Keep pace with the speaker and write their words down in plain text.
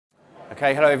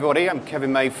Okay, hello everybody, I'm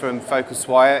Kevin May from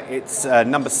PhocusWire. It's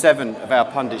number 7 of our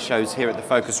pundit shows here at the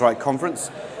Phocuswright Conference,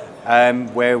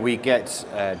 where we get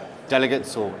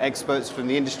delegates or experts from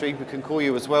the industry. We can call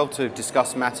you as well to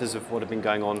discuss matters of what have been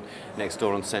going on next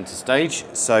door on centre stage.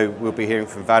 So we'll be hearing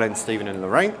from Valyn, Stephen and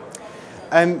Lorraine.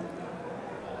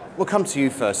 We'll come to you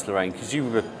first, Lorraine, because you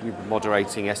were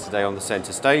moderating yesterday on the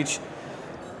centre stage.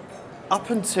 Up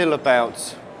until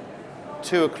about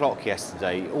 2 o'clock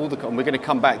yesterday, and we're going to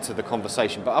come back to the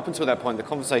conversation, but up until that point the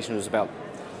conversation was about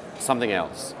something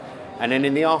else. And then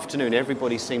in the afternoon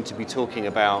everybody seemed to be talking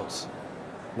about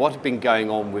what had been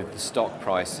going on with the stock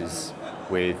prices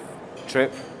with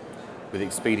Trip, with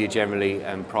Expedia generally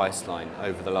and Priceline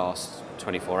over the last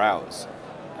 24 hours.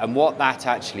 And what that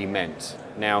actually meant.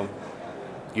 Now,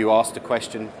 you asked a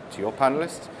question to your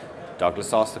panelist,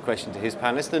 Douglas asked the question to his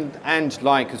panelist, and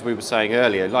like, as we were saying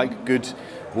earlier, like good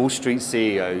Wall Street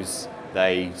CEOs,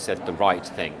 they said the right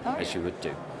thing, as you would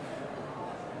do.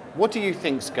 What do you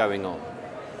think's going on?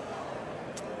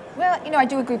 Well, I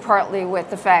do agree partly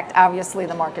with the fact, obviously,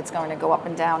 the market's going to go up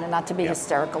and down, and not to be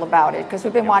hysterical about it, because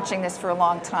we've been watching this for a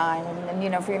long time.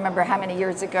 And if you remember how many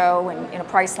years ago, when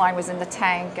Priceline was in the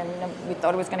tank, and we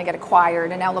thought it was going to get acquired,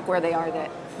 and now look where they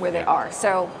are.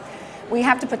 So we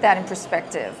have to put that in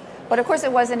perspective. But of course,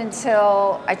 it wasn't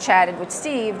until I chatted with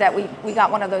Steve that we got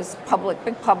one of those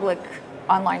big public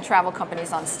online travel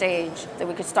companies on stage that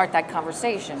we could start that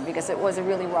conversation, because it was a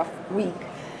really rough week.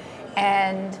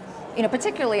 And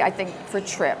particularly I think for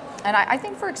Trip, and I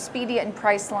think for Expedia and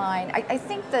Priceline, I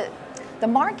think that the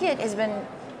market has been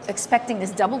expecting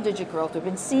this double-digit growth. We've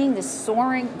been seeing this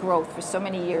soaring growth for so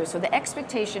many years. So the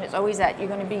expectation is always that you're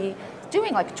going to be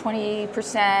doing like 20%,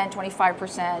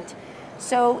 25%.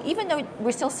 So even though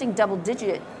we're still seeing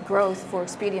double-digit growth for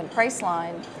Expedia and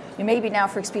Priceline, maybe now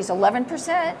for Expedia it's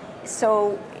 11%.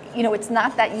 So it's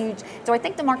not that huge. So I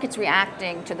think the market's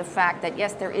reacting to the fact that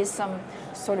yes, there is some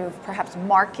sort of perhaps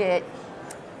market,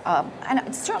 and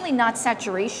it's certainly not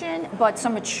saturation, but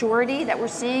some maturity that we're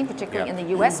seeing, particularly in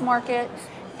the U.S. market,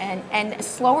 and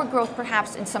slower growth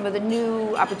perhaps in some of the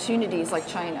new opportunities like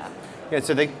China. Yeah,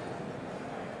 so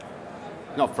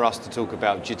not for us to talk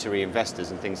about jittery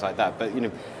investors and things like that, but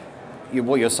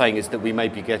what you're saying is that we may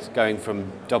be going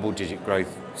from double-digit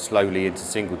growth slowly into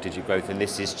single-digit growth, and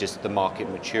this is just the market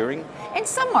maturing? In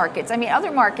some markets. I mean,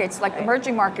 other markets, like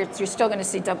emerging markets, you're still going to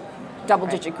see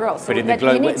double-digit growth. So but in the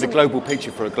global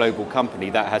picture for a global company,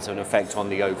 that has an effect on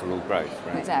the overall growth,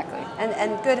 right? Exactly.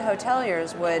 And good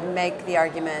hoteliers would make the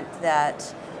argument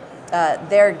that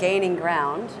they're gaining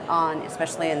ground on,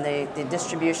 especially in the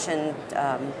distribution,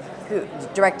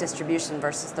 direct distribution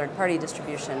versus third-party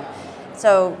distribution.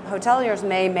 So hoteliers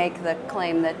may make the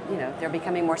claim that they're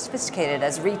becoming more sophisticated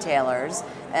as retailers,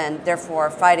 and therefore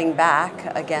fighting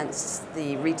back against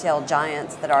the retail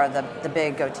giants that are the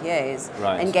big OTAs,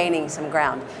 and gaining some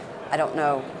ground. I don't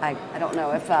know. I don't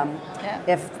know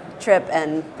if Trip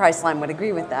and Priceline would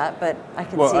agree with that, but I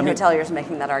can see hoteliers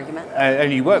making that argument.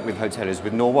 And you work with hoteliers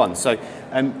with Nor One, so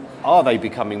are they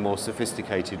becoming more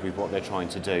sophisticated with what they're trying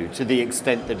to do, to the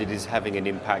extent that it is having an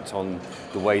impact on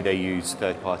the way they use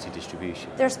third-party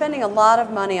distribution? They're spending a lot of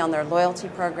money on their loyalty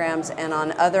programs and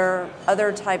on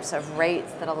other types of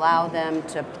rates that allow them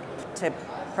to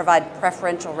provide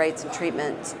preferential rates and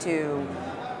treatment to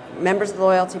members of the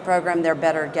loyalty program, their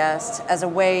better guests, as a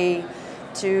way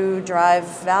to drive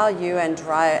value and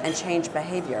change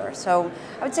behavior. So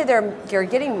I would say they're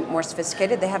getting more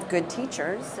sophisticated. They have good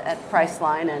teachers at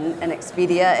Priceline and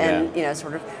Expedia, and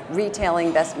sort of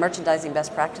retailing merchandising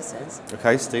best practices.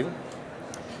 Okay, Stephen.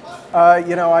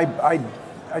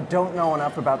 I don't know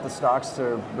enough about the stocks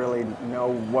to really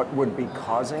know what would be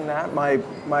causing that.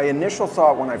 My initial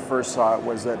thought when I first saw it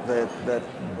was that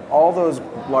all those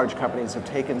large companies have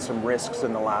taken some risks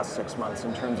in the last 6 months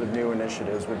in terms of new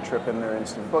initiatives, with Trip in their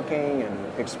instant booking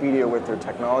and Expedia with their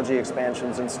technology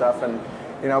expansions and stuff. And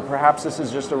perhaps this is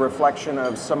just a reflection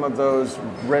of some of those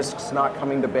risks not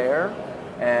coming to bear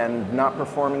and not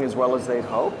performing as well as they'd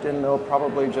hoped, and they'll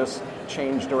probably just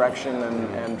change direction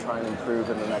and try and improve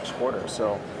in the next quarter.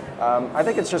 So I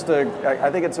think it's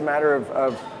a matter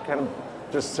of kind of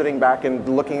just sitting back and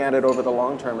looking at it over the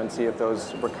long term and see if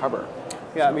those recover.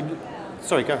 Yeah, I mean,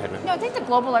 sorry, go ahead. No, I think the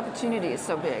global opportunity is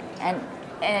so big, and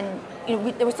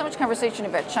there was so much conversation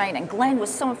about China, and Glenn was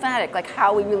so emphatic, like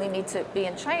how we really need to be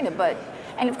in China,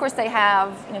 and of course they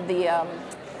have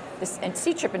this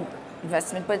C-Trip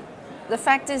investment, but the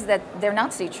fact is that they're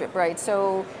not C-Trip, right?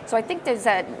 So I think there's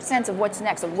that sense of what's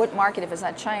next, of what market, if it's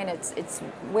not China, it's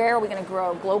where are we going to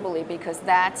grow globally, because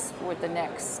that's what the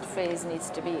next phase needs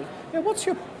to be. Yeah, what's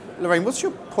your Lorraine, what's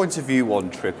your point of view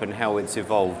on Trip and how it's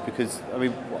evolved? Because, I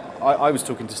mean, I was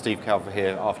talking to Steve Calver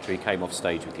here after he came off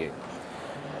stage with you.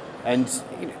 And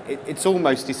you know, it's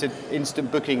almost, he said,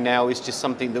 instant booking now is just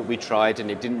something that we tried and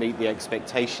it didn't meet the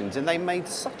expectations. And they made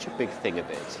such a big thing of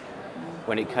it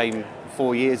when it came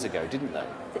 4 years ago, didn't they?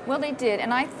 Well, they did,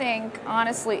 and I think,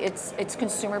 honestly, it's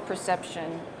consumer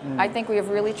perception. I think we have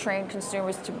really trained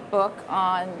consumers to book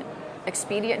on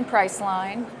Expedia and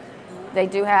Priceline. They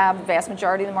do have the vast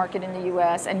majority of the market in the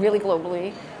U.S. and really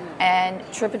globally. And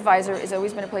TripAdvisor has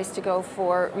always been a place to go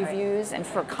for reviews and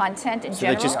for content in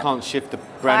general. So they just can't shift the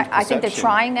brand perception? I think they're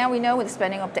trying now, we know, with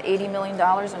spending up to $80 million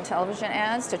on television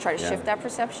ads to try to shift that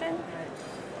perception.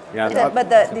 Yeah, But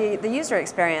the user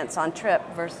experience on Trip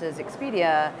versus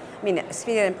Expedia, I mean,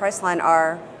 Expedia and Priceline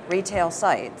are retail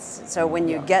sites. So when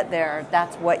you get there,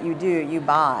 that's what you do, you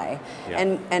buy.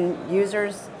 Yeah. And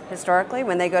users, historically,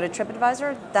 when they go to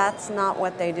TripAdvisor, that's not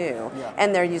what they do. Yeah.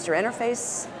 And their user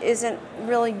interface isn't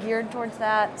really geared towards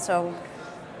that. So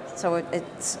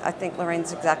it's, I think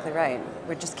Lorraine's exactly right.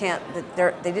 We just can't,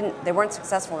 they weren't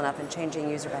successful enough in changing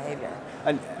user behavior.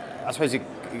 And I suppose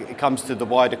it comes to the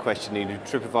wider question. You know,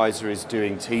 TripAdvisor is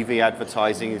doing TV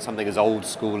advertising, something as old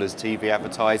school as TV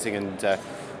advertising, and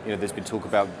you know, there's been talk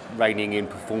about reining in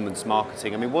performance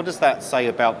marketing. I mean, what does that say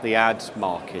about the ad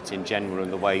market in general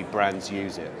and the way brands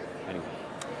use it? Anyway.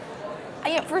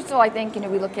 Yeah, first of all, I think, you know,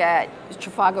 we look at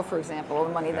Trivago, for example,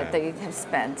 the money that they have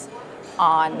spent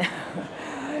on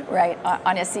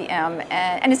on SEM,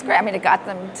 and it's great. I mean, it got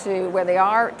them to where they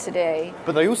are today.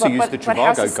 But they also use the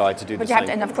Trivago guide to do the same.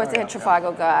 And of course, they had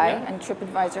Trivago guy, and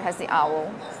TripAdvisor has the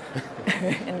owl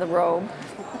in the robe.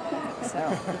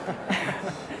 So,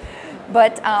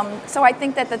 but so I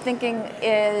think that the thinking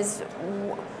is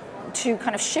to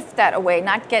kind of shift that away,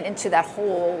 not get into that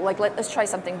whole, like, let's try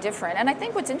something different. And I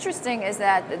think what's interesting is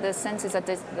that the sense is that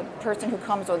the person who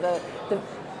comes, or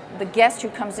the guest who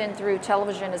comes in through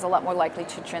television is a lot more likely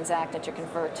to transact and to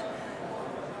convert.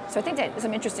 So I think there's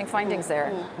some interesting findings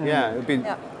there. Yeah, it would be.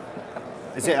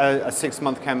 Is it a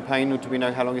 6-month campaign, or do we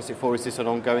know how long is it for? Is this an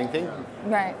ongoing thing?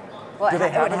 Right. Well, Do they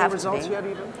have any to results be. yet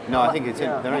even? No, I think it's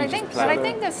they're But only I just think,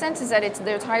 planning. the sense is that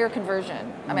there's higher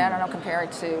conversion. I mean, I don't know,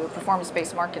 compared to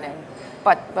performance-based marketing,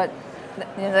 but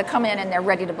you know, they come in and they're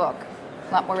ready to book,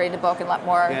 a lot more ready to book, and a lot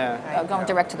more going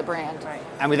direct to the brand. Right.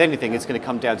 And with anything, it's going to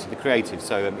come down to the creative.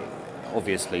 So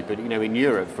obviously, but you know, in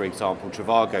Europe, for example,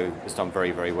 Trivago has done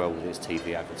very, very well with its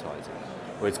TV advertising,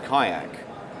 whereas Kayak,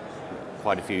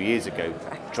 quite a few years ago,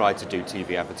 tried to do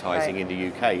TV advertising in the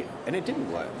UK, and it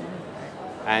didn't work.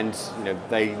 And you know,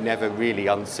 they never really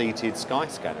unseated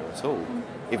Skyscanner at all,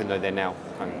 even though they're now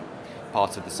kind of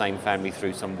part of the same family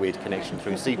through some weird connection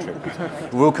through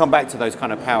C-Trip. We'll come back to those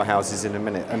kind of powerhouses in a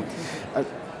minute.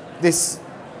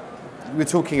 We're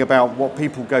talking about what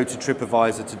people go to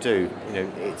TripAdvisor to do. You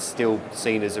know, it's still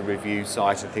seen as a review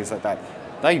site and things like that.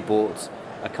 They bought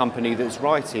a company that's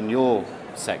right in your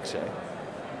sector.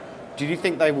 Do you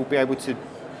think they will be able to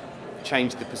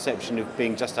change the perception of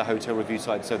being just a hotel review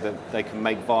site so that they can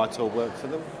make Viator work for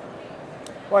them?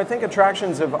 Well, I think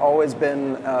attractions have always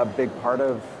been a big part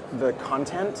of the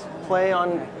content play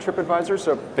on TripAdvisor.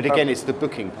 So, but again, it's the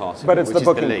booking part of but it, it's which the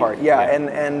is booking lead. part,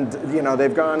 and you know,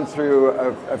 they've gone through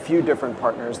a few different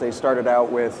partners. They started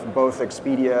out with both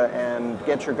Expedia and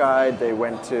Get Your Guide. They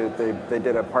went to they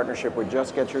did a partnership with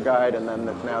just Get Your Guide, and then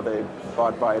now they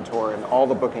bought Viator, and all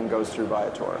the booking goes through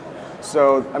Viator.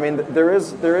 So I mean, there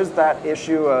is that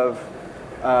issue of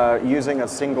using a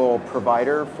single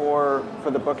provider for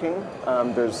the booking.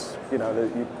 There's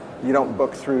you don't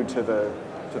book through to the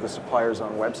supplier's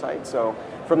own website. So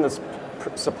from the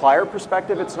supplier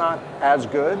perspective, it's not as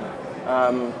good.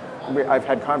 I've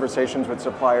had conversations with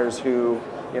suppliers who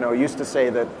used to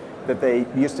say that they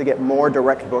used to get more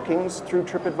direct bookings through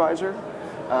TripAdvisor,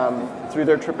 through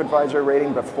their TripAdvisor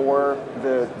rating before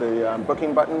the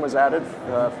booking button was added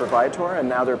for Viator, and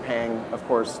now they're paying, of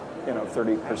course,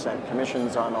 30%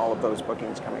 commissions on all of those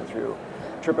bookings coming through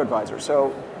TripAdvisor.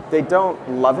 So they don't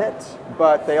love it,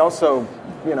 but they also,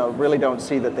 really don't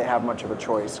see that they have much of a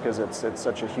choice because it's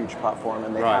such a huge platform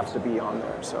and they have to be on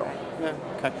there. So, yeah,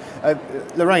 okay.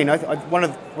 Lorraine, one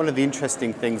of the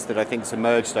interesting things that I think's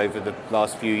emerged over the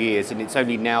last few years, and it's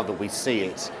only now that we see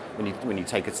it when you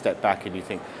take a step back and you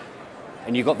think,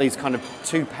 and you've got these kind of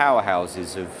two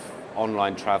powerhouses of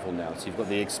online travel now. So you've got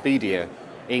the Expedia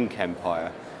Inc.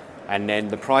 empire, and then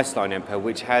the Priceline empire,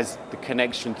 which has the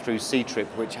connection through C-Trip,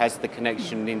 which has the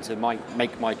connection into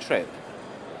Make My Trip.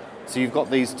 So you've got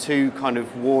these two kind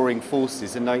of warring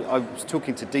forces, and I was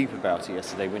talking to Deep about it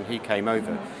yesterday when he came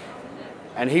over,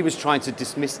 and he was trying to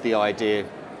dismiss the idea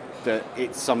that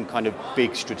it's some kind of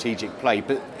big strategic play,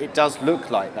 but it does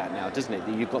look like that now, doesn't it?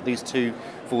 That you've got these two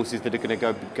forces that are going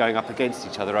to going up against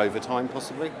each other over time,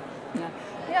 possibly.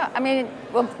 Yeah. I mean,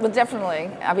 well, definitely.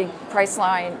 I mean,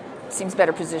 Priceline seems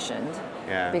better positioned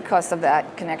because of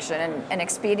that connection, and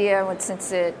Expedia,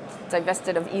 since it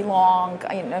divested of Elong,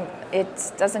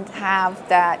 it doesn't have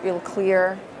that real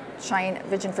clear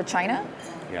vision for China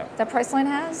that Priceline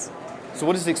has. So,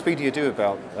 what does Expedia do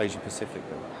about Asia Pacific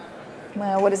then?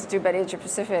 Well, what does it do about Asia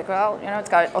Pacific? Well, it's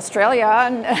got Australia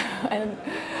and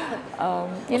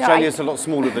Australia's a lot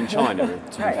smaller than China,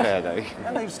 to be fair, though.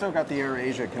 And they've still got the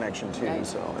AirAsia connection too,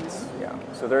 so it's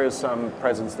So there is some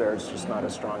presence there. It's just not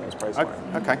as strong as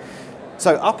Priceline. Okay.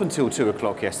 So up until 2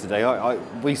 o'clock yesterday,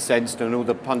 we sensed on all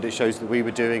the pundit shows that we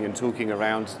were doing and talking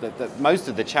around that most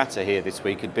of the chatter here this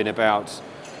week had been about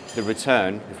the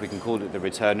return, if we can call it the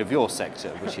return, of your sector,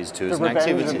 which is tours and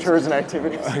activities. The tours and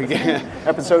activities.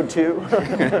 Episode 2.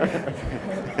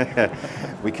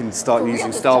 We can start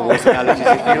using Star Wars analogies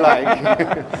if you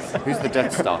like. Who's the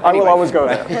Death Star? I will always go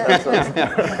there.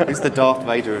 Who's the Darth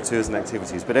Vader of tours and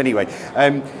activities? But anyway,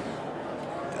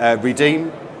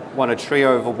 Redeem won a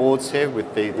trio of awards here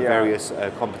with the various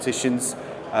competitions.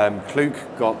 Klook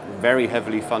got very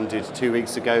heavily funded 2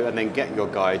 weeks ago, and then Get Your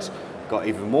Guide got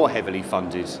even more heavily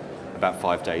funded about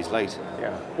 5 days later.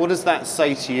 Yeah. What does that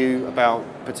say to you about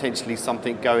potentially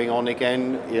something going on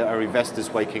again? Are investors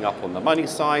waking up on the money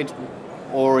side,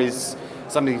 or is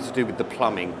something to do with the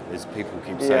plumbing, as people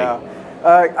keep saying?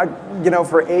 Yeah.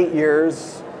 For 8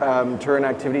 years, tour and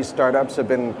activity startups have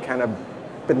been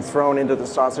thrown into the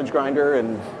sausage grinder,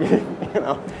 and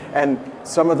and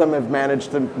some of them have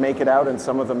managed to make it out, and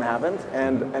some of them haven't.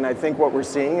 And I think what we're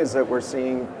seeing is that we're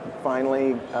seeing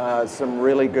finally some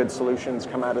really good solutions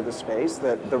come out of the space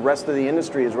that the rest of the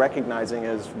industry is recognizing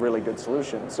as really good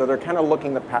solutions. So they're kind of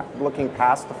looking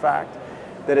past the fact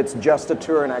that it's just a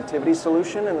tour and activity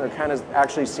solution, and they're kind of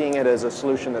actually seeing it as a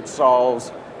solution that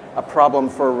solves a problem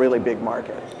for a really big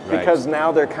market. Right. Because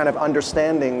now they're kind of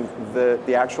understanding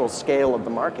the actual scale of the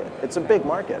market. It's a big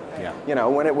market. Yeah.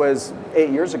 When it was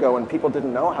 8 years ago and people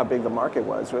didn't know how big the market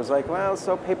was, it was like, well,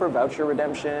 so paper voucher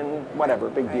redemption, whatever,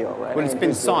 big deal, right? Well, it's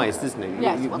been sized, isn't it?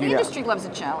 Yes, well, the industry loves a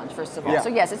challenge, first of all. Yeah. So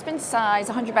yes, it's been sized,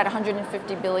 about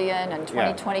 150 billion, and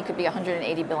 2020 could be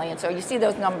 180 billion. So you see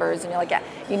those numbers, and you're like,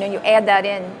 you add that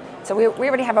in. So we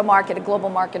already have a global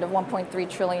market of 1.3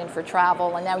 trillion for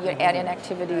travel, and now you add in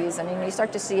activities, and you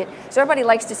start to see it. So everybody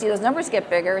likes to see those numbers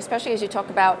get bigger, especially as you talk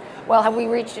about, well, have we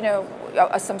reached,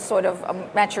 some sort of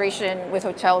maturation with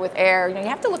hotel, with air? You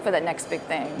have to look for that next big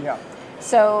thing. Yeah.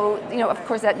 So, of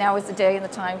course, that now is the day and the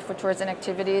time for tours and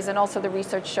activities, and also the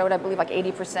research showed, I believe, like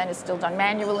 80% is still done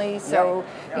manually. So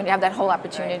you have that whole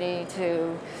opportunity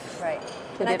to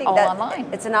put it all online.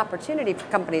 It's an opportunity for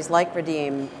companies like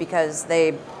Redeem because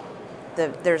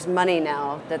there's money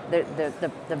now, that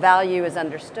the value is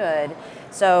understood,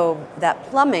 so that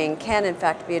plumbing can in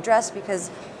fact be addressed, because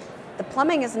the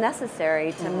plumbing is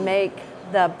necessary to make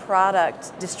the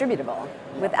product distributable.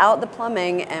 Without the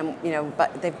plumbing,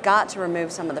 but they've got to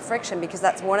remove some of the friction, because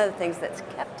that's one of the things that's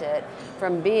kept it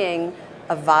from being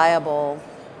a viable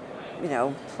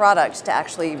product to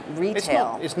actually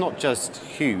retail. It's not just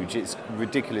huge, it's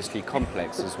ridiculously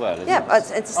complex as well, isn't it? Yeah,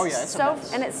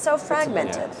 it's so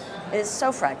fragmented. It is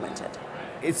so fragmented.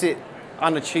 Is it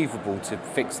unachievable to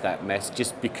fix that mess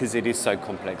just because it is so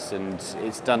complex and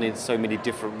it's done in so many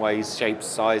different ways, shapes,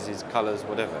 sizes, colors,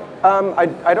 whatever?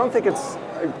 I don't think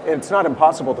it's not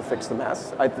impossible to fix the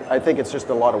mess. I think it's just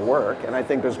a lot of work, and I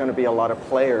think there's going to be a lot of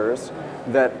players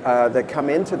that come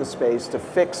into the space to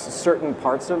fix certain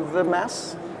parts of the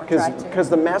mess, because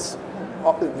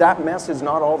that mess is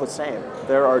not all the same.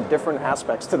 There are different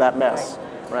aspects to that mess.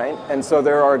 Right? And so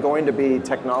there are going to be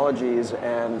technologies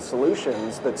and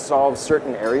solutions that solve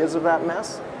certain areas of that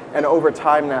mess, and over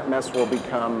time that mess will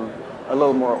become a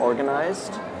little more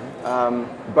organized.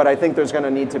 But I think there's going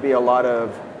to need to be a lot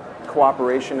of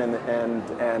cooperation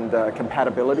and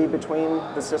compatibility between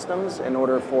the systems in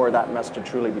order for that mess to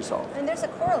truly be solved. And there's a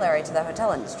corollary to the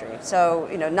hotel industry. So,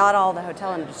 not all the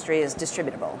hotel industry is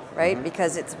distributable, right?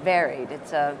 Because it's varied.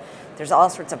 There's all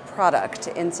sorts of product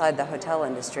inside the hotel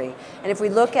industry. And if we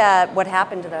look at what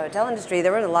happened to the hotel industry,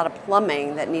 there was a lot of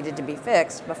plumbing that needed to be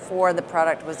fixed before the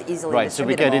product was easily distributable. Right, so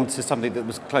we get into something that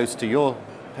was close to your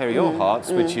pair of your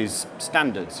hearts, which is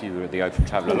standards. You were at the Open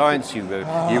Travel Alliance. You were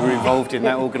involved in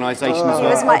that organisation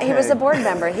as well. He was a board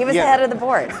member. He was the head of the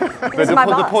board. But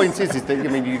the point is that I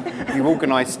mean you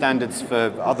organise standards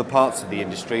for other parts of the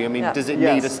industry. I mean, does it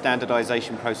need a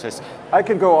standardisation process? I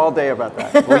could go all day about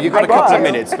that. Well, you've got a couple of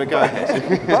minutes, but go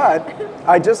ahead. But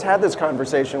I just had this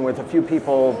conversation with a few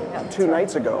people 2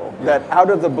 nights ago that out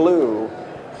of the blue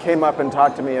came up and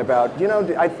talked to me about,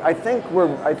 I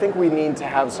think we need to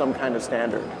have some kind of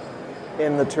standard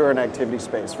in the tour and activity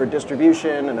space for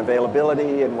distribution and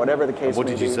availability and whatever the case may be. What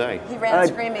did you say? He ran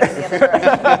screaming in the other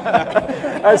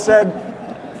direction. I said,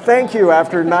 thank you.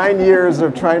 After 9 years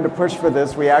of trying to push for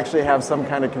this, we actually have some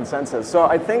kind of consensus. So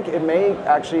I think it may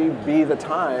actually be the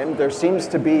time. There seems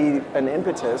to be an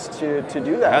impetus to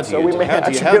do that.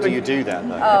 How do you do that,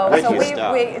 though?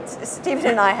 Oh, so Stephen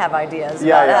and I have ideas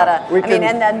about how to.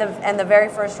 And the very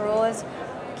first rule is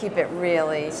keep it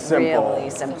really simple.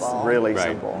 Really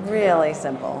simple. Really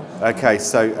simple. Okay,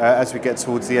 so as we get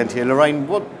towards the end here, Lorraine,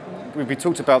 we've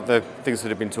talked about the things that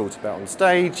have been talked about on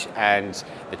stage and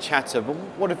the chatter, but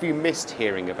what have you missed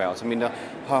hearing about? I mean, I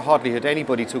hardly heard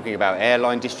anybody talking about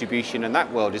airline distribution, and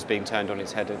that world is being turned on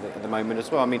its head at the moment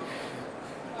as well. I mean,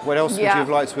 what else would you have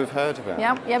liked to have heard about?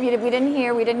 Yeah, we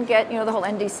didn't get the whole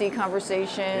NDC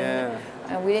conversation. Yeah.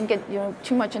 We didn't get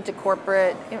too much into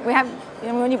corporate. We have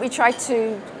when we try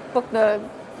to book the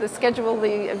schedule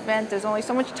the event, there's only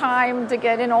so much time to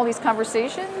get in all these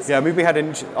conversations. Yeah, I mean, I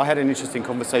had an interesting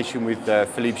conversation with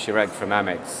Philippe Chirec from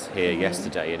Amex here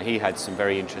yesterday, and he had some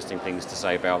very interesting things to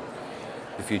say about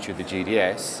the future of the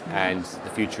GDS and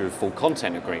the future of full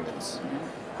content agreements.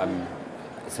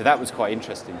 So that was quite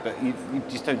interesting, but you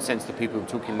just don't sense that people were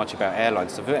talking much about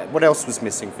airlines. So what else was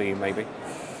missing for you, maybe?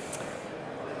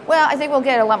 Well, I think we'll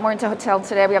get a lot more into hotel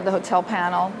today. We have the hotel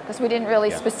panel, because we didn't really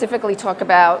specifically talk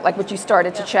about, like what you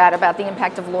started to chat about, the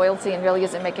impact of loyalty and really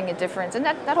is it making a difference, and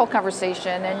that whole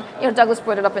conversation. And Douglas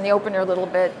brought it up in the opener a little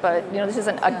bit, but this is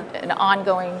an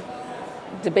ongoing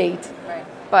debate. Right.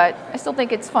 But I still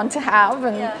think it's fun to have,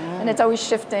 and it's always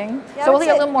shifting. Yeah, so we'll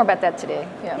hear a little more about that today.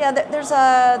 Yeah, there's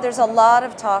a lot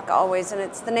of talk always, and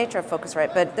it's the nature of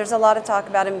Phocuswright, but there's a lot of talk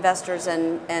about investors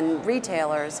and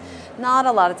retailers, not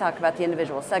a lot of talk about the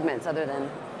individual segments other than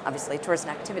obviously tours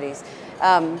and activities.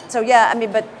 That's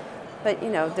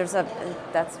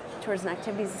tours and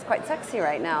activities is quite sexy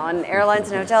right now, and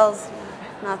airlines and hotels,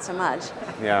 not so much.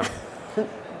 Yeah.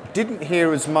 Didn't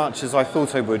hear as much as I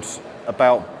thought I would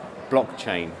about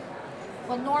blockchain.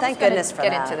 Well, Norm's Thank going goodness to for get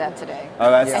that. into that today. Oh,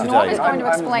 that's And today. Norm is going to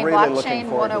explain really blockchain looking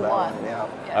forward to that 101. one,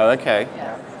 yeah. Oh, okay.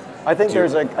 Yeah. I think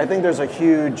there's a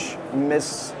huge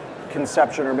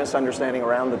misconception or misunderstanding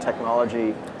around the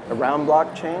technology around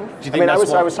blockchain. Do you think I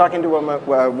was talking to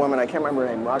a woman, I can't remember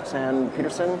her name, Roxanne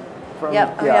Peterson from I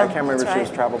can't remember if she was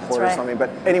Travelport or something, but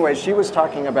anyway, she was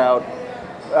talking about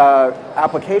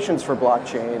applications for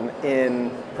blockchain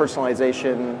in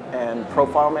personalization and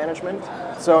profile management.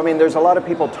 So I mean, there's a lot of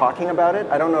people talking about it.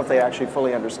 I don't know if they actually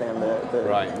fully understand the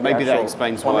Right. Maybe that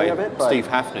explains why it, Steve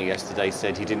Hafner yesterday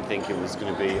said he didn't think it was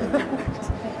going to be.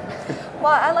 Well,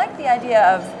 I like the idea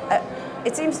of.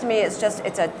 It seems to me it's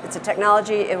a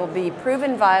technology. It will be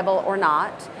proven viable or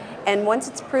not, and once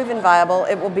it's proven viable,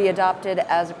 it will be adopted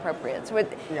as appropriate. So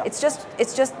it's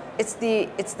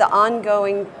the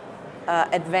ongoing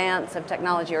advance of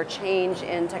technology or change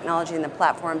in technology and the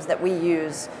platforms that we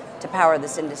use to power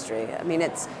this industry. I mean,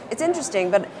 it's interesting,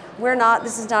 but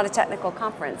this is not a technical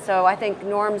conference. So I think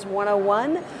Norms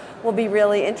 101 will be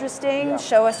really interesting,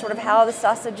 show us sort of how the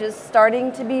sausage is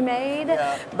starting to be made.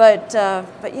 Yeah. But I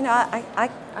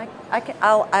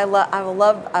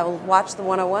will watch the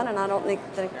 101, and I don't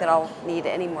think that I'll need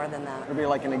any more than that. It'll be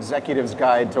like an executive's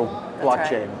guide to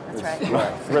blockchain. That's right.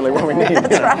 That's really what we need.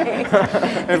 That's right.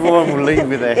 Everyone will leave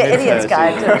with their heads. Idiot's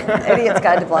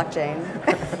guide to blockchain.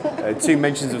 2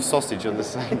 mentions of sausage on the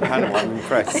same panel. I'm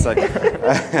impressed. So,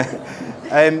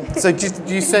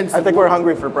 do you sense? I think we're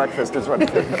hungry for breakfast, is what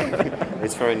it is.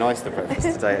 It's very nice, the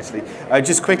breakfast today, actually.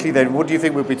 Just quickly then, what do you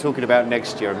think we'll be talking about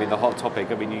next year? I mean, the hot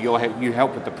topic. I mean, you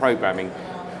help with the programming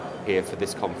here for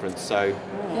this conference, so.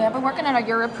 Yeah, I've been working on our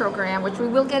Europe program, which we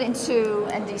will get into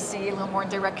NDC, a little more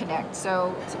Direct Connect.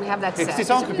 So we have that set. Because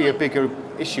this could be a bigger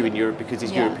issue in Europe because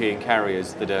it's European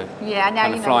carriers that are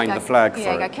now flying the flag for it.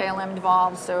 Yeah, you got KLM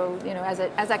involved. So as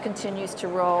that continues to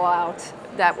roll out,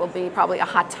 that will be probably a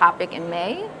hot topic in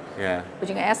May. Yeah. But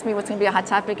you can ask me what's going to be a hot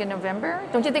topic in November?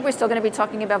 Don't you think we're still going to be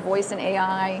talking about voice and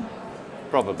AI?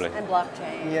 Probably. And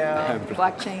blockchain. Yeah.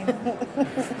 Blockchain.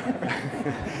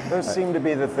 Those seem to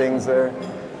be the things there.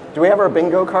 Do we have our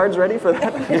bingo cards ready for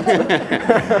that?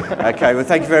 Okay, well,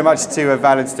 thank you very much to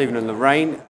Valyn, Stephen, and Lorraine.